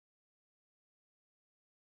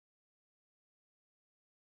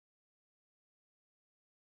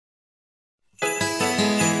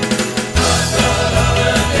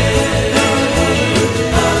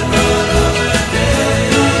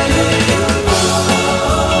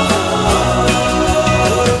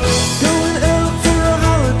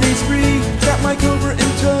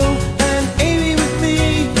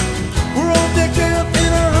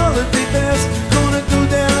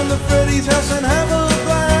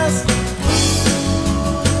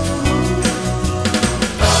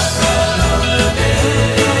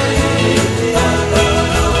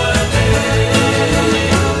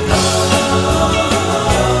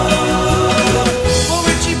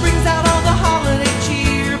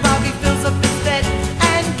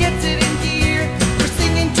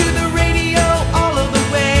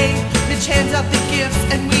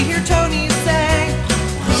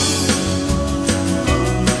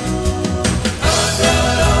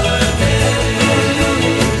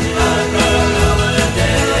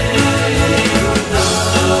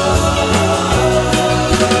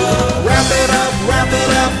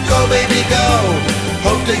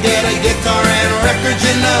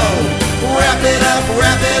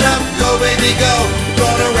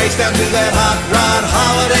gonna race down to that hot rod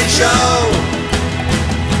holiday show.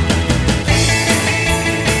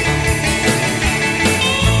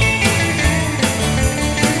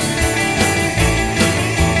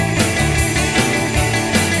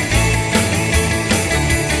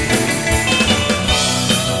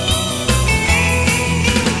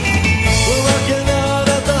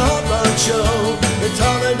 It's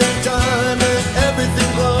holiday time and everything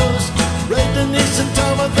glows. Ray, Denise and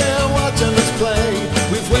Tom are there watching us play.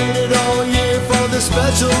 We've waited all year for this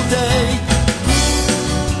special day.